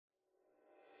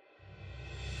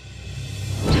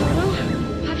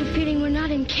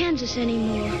Kansas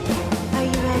anymore. Are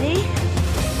you ready?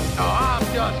 No, I'm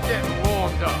just getting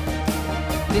warmed up.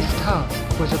 This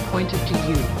task was appointed to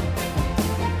you.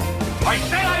 I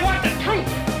said I want the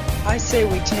truth! I say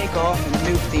we take off and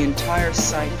nuke the entire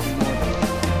site from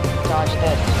orbit. Dodge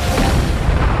this.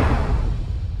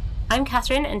 I'm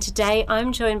Catherine, and today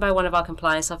I'm joined by one of our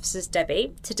compliance officers,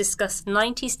 Debbie, to discuss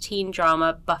 90s teen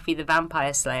drama Buffy the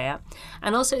Vampire Slayer,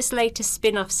 and also its latest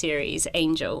spin-off series,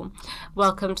 Angel.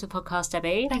 Welcome to the podcast,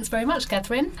 Debbie. Thanks very much,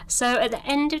 Catherine. So at the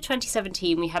end of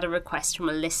 2017, we had a request from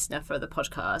a listener for the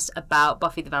podcast about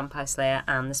Buffy the Vampire Slayer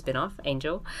and the spin-off,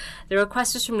 Angel. The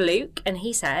request was from Luke, and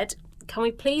he said, "Can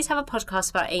we please have a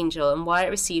podcast about Angel and why it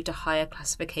received a higher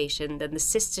classification than the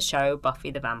sister show Buffy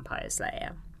the Vampire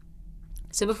Slayer?"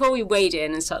 So before we wade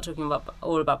in and start talking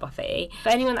all about Buffy, for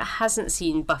anyone that hasn't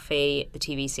seen Buffy, the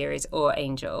TV series, or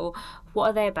Angel, what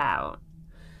are they about?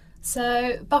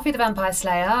 So, Buffy the Vampire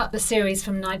Slayer, the series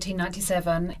from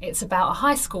 1997, it's about a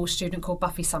high school student called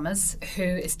Buffy Summers who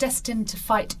is destined to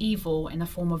fight evil in the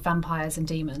form of vampires and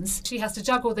demons. She has to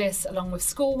juggle this along with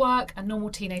schoolwork and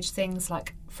normal teenage things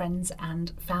like friends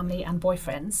and family and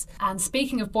boyfriends. And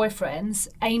speaking of boyfriends,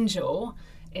 Angel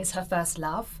is her first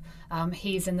love.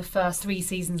 He's in the first 3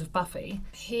 seasons of Buffy.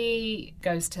 He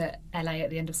goes to LA at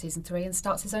the end of season 3 and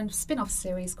starts his own spin-off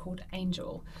series called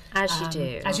Angel. As you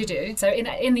do. As you do. So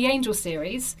in the Angel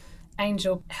series,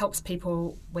 Angel helps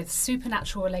people with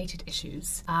supernatural related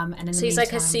issues. So he's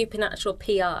like a supernatural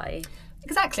PI.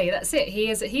 Exactly, that's it. He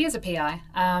is a PI,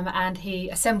 and he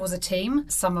assembles a team,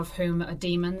 some of whom are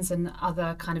demons and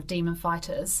other kind of demon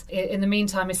fighters. In the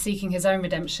meantime, is seeking his own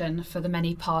redemption for the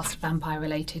many past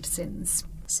vampire-related sins.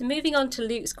 So moving on to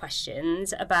Luke's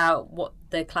questions about what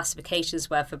the classifications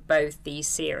were for both these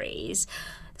series.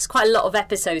 There's quite a lot of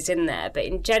episodes in there, but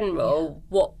in general,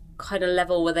 what kind of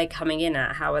level were they coming in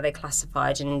at? How were they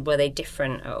classified, and were they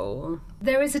different at all?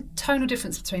 There is a tonal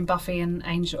difference between Buffy and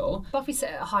Angel. Buffy's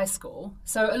set at a high school,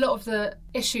 so a lot of the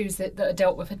issues that are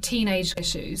dealt with are teenage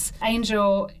issues.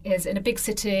 Angel is in a big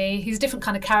city. He's a different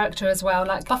kind of character as well.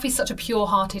 Like, Buffy's such a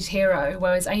pure-hearted hero,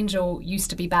 whereas Angel used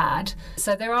to be bad.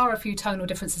 So there are a few tonal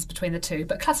differences between the two,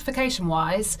 but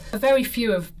classification-wise, very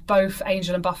few of both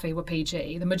Angel and Buffy were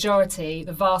PG.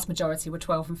 The vast majority were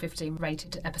 12 and 15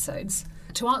 rated episodes.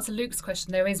 To answer Luke's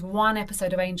question, there is one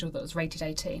episode of Angel that was rated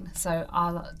 18, so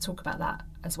I'll talk about that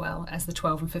as well as the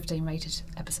 12 and 15 rated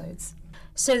episodes.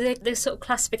 So the sort of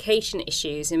classification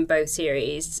issues in both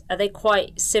series, are they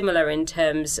quite similar in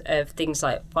terms of things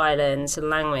like violence and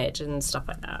language and stuff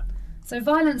like that? So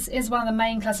violence is one of the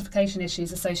main classification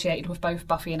issues associated with both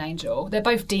Buffy and Angel. They're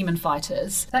both demon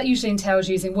fighters. That usually entails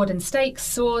using wooden stakes,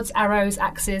 swords, arrows,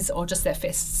 axes, or just their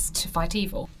fists to fight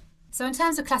evil. So in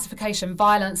terms of classification,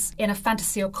 violence in a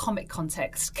fantasy or comic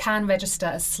context can register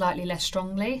as slightly less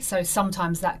strongly. So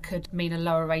sometimes that could mean a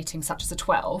lower rating, such as a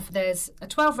 12. There's a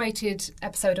 12-rated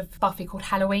episode of Buffy called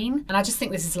Halloween. And I just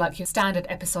think this is like your standard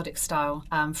episodic style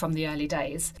from the early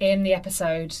days. In the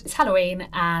episode, it's Halloween,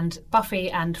 and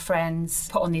Buffy and friends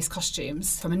put on these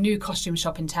costumes from a new costume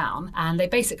shop in town. And they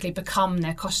basically become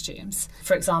their costumes.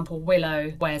 For example,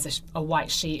 Willow wears a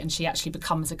white sheet, and she actually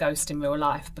becomes a ghost in real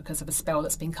life because of a spell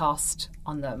that's been cast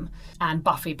on them. And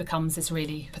Buffy becomes this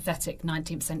really pathetic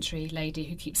 19th century lady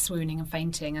who keeps swooning and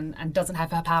fainting and doesn't have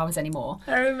her powers anymore.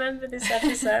 I remember this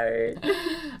episode.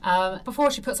 Before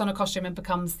she puts on a costume and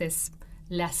becomes this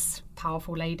less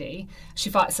powerful lady, she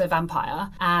fights a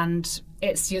vampire, and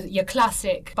it's your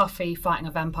classic Buffy fighting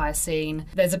a vampire scene.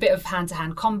 There's a bit of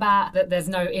hand-to-hand combat, there's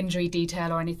no injury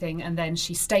detail or anything, and then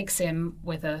she stakes him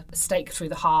with a stake through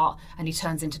the heart and he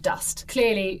turns into dust.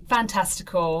 Clearly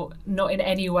fantastical, not in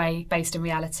any way based in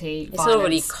reality. It's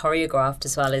already choreographed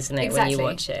as well, isn't it, exactly. When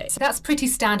you watch it? So that's pretty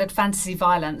standard fantasy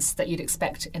violence that you'd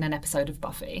expect in an episode of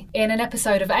Buffy. In an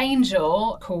episode of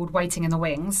Angel called Waiting in the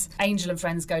Wings, Angel and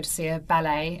friends go to see a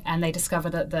ballet, and they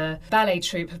discover that the ballet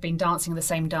troupe have been dancing the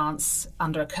same dance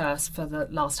under a curse for the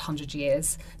last 100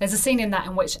 years. There's a scene in that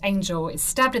in which Angel is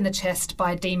stabbed in the chest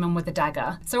by a demon with a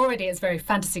dagger. So already it's very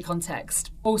fantasy context.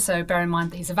 Also, bear in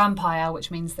mind that he's a vampire, which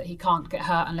means that he can't get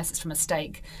hurt unless it's from a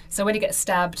stake. So when he gets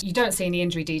stabbed, you don't see any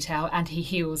injury detail and he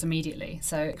heals immediately.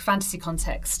 So fantasy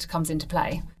context comes into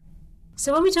play.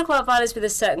 So when we talk about violence with a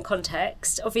certain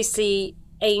context, obviously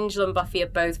Angel and Buffy are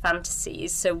both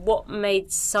fantasies, so what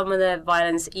made some of the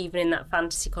violence, even in that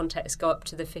fantasy context, go up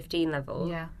to the 15 level?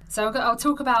 Yeah. So I'll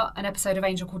talk about an episode of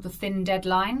Angel called The Thin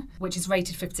Deadline, which is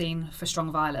rated 15 for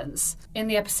strong violence. In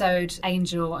the episode,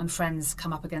 Angel and friends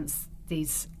come up against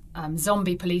these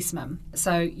zombie policeman.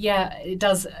 So yeah, it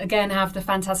does again have the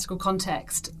fantastical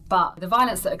context, but the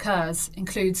violence that occurs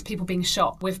includes people being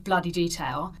shot with bloody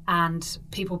detail and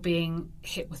people being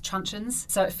hit with truncheons.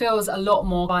 So it feels a lot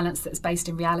more violence that's based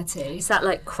in reality. It's that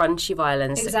like crunchy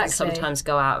violence that Exactly. can sometimes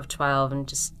go out of 12 and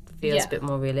just feels Yeah. a bit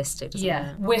more realistic, doesn't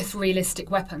Yeah, it? with realistic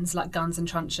weapons like guns and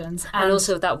truncheons. And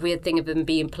also that weird thing of them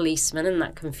being policemen and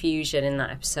that confusion in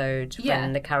that episode Yeah.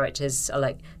 when the characters are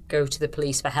like, go to the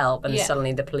police for help and Yeah.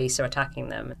 suddenly the police are attacking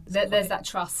them. There's that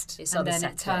trust, It's and then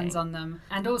unsettling. it turns on them.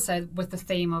 And also with the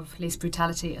theme of police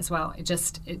brutality as well,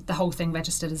 the whole thing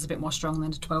registered as a bit more strong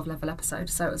than a 12-level episode,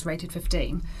 so it was rated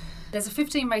 15. There's a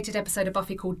 15-rated episode of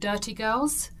Buffy called Dirty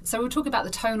Girls. So we'll talk about the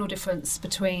tonal difference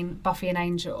between Buffy and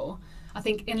Angel. I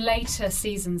think in later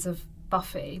seasons of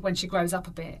Buffy, when she grows up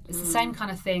a bit, it's the same kind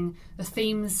of thing. The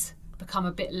themes become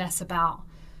a bit less about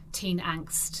teen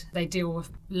angst. They deal with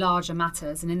larger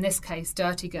matters, and in this case,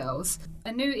 Dirty Girls.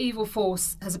 A new evil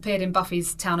force has appeared in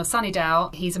Buffy's town of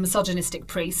Sunnydale. He's a misogynistic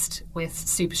priest with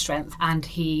super strength, and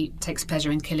he takes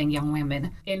pleasure in killing young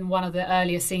women. In one of the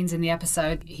earlier scenes in the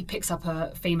episode, he picks up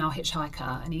a female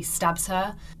hitchhiker and he stabs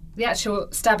her. The actual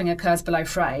stabbing occurs below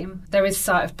frame. There is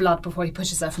sight of blood before he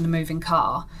pushes her from the moving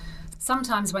car.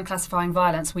 Sometimes when classifying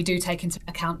violence, we do take into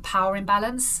account power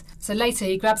imbalance. So later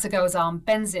he grabs a girl's arm,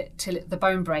 bends it till the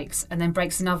bone breaks, and then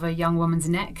breaks another young woman's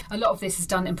neck. A lot of this is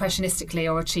done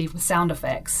impressionistically or achieved with sound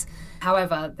effects.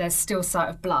 However, there's still sight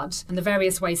of blood, and the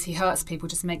various ways he hurts people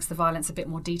just makes the violence a bit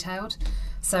more detailed.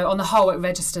 So on the whole, it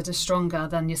registered as stronger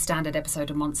than your standard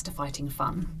episode of monster fighting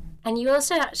fun. And you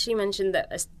also actually mentioned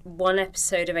that one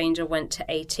episode of Angel went to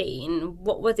 18.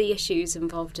 What were the issues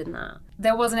involved in that?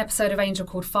 There was an episode of Angel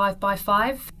called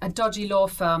 5x5, a dodgy law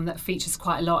firm that features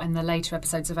quite a lot in the later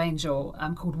episodes of Angel,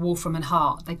 called Wolfram and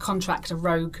Hart. They contract a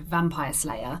rogue vampire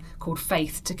slayer called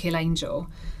Faith to kill Angel.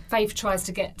 Faith tries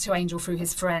to get to Angel through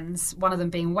his friends, one of them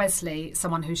being Wesley,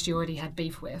 someone who she already had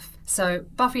beef with. So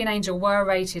Buffy and Angel were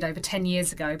rated over 10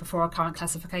 years ago before our current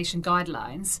classification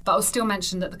guidelines, but I'll still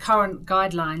mention that the current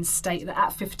guidelines state that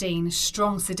at 15,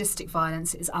 strong sadistic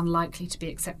violence is unlikely to be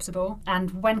acceptable.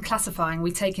 And when classifying,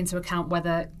 we take into account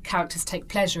whether characters take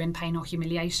pleasure in pain or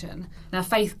humiliation. Now,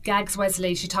 Faith gags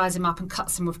Wesley, she ties him up and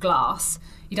cuts him with glass.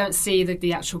 You don't see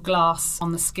the actual glass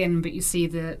on the skin, but you see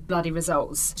the bloody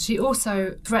results. She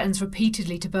also threatens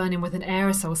repeatedly to burn him with an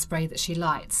aerosol spray that she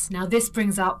lights. Now, this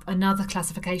brings up another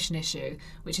classification issue,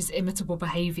 which is imitable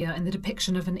behaviour in the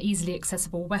depiction of an easily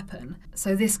accessible weapon.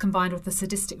 So this, combined with the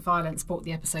sadistic violence, brought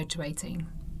the episode to 18.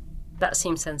 That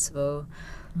seems sensible.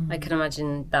 I can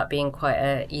imagine that being quite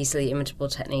a easily imitable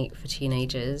technique for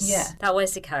teenagers. Yeah. That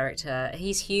Wesley character,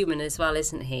 he's human as well,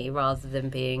 isn't he? Rather than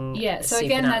being Yeah, a so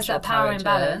again, there's supernatural that power character.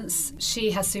 imbalance.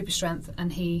 She has super strength,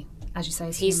 and he, as you say,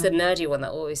 is He's human. the nerdy one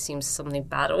that always seems something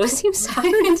bad always seems to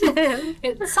happen to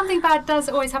him. Something bad does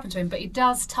always happen to him, but he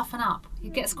does toughen up. He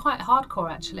gets quite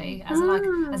hardcore, actually,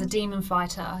 as a demon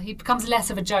fighter. He becomes less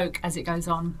of a joke as it goes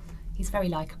on. He's very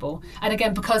likeable, and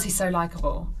again, because he's so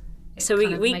likeable. So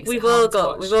we've all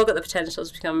got the potential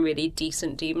to become really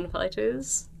decent demon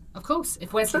fighters. Of course,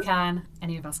 if Wesley can,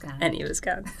 any of us can. Any of us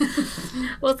can.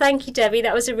 Well, thank you, Debbie.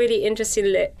 That was a really interesting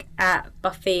look at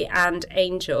Buffy and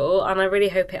Angel, and I really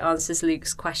hope it answers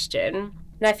Luke's question.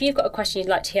 Now, if you've got a question you'd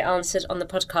like to hear answered on the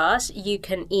podcast, you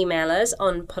can email us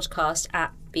on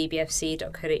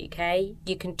podcast@bbfc.co.uk.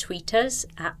 You can tweet us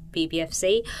at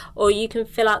bbfc, or you can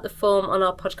fill out the form on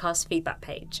our podcast feedback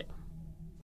page.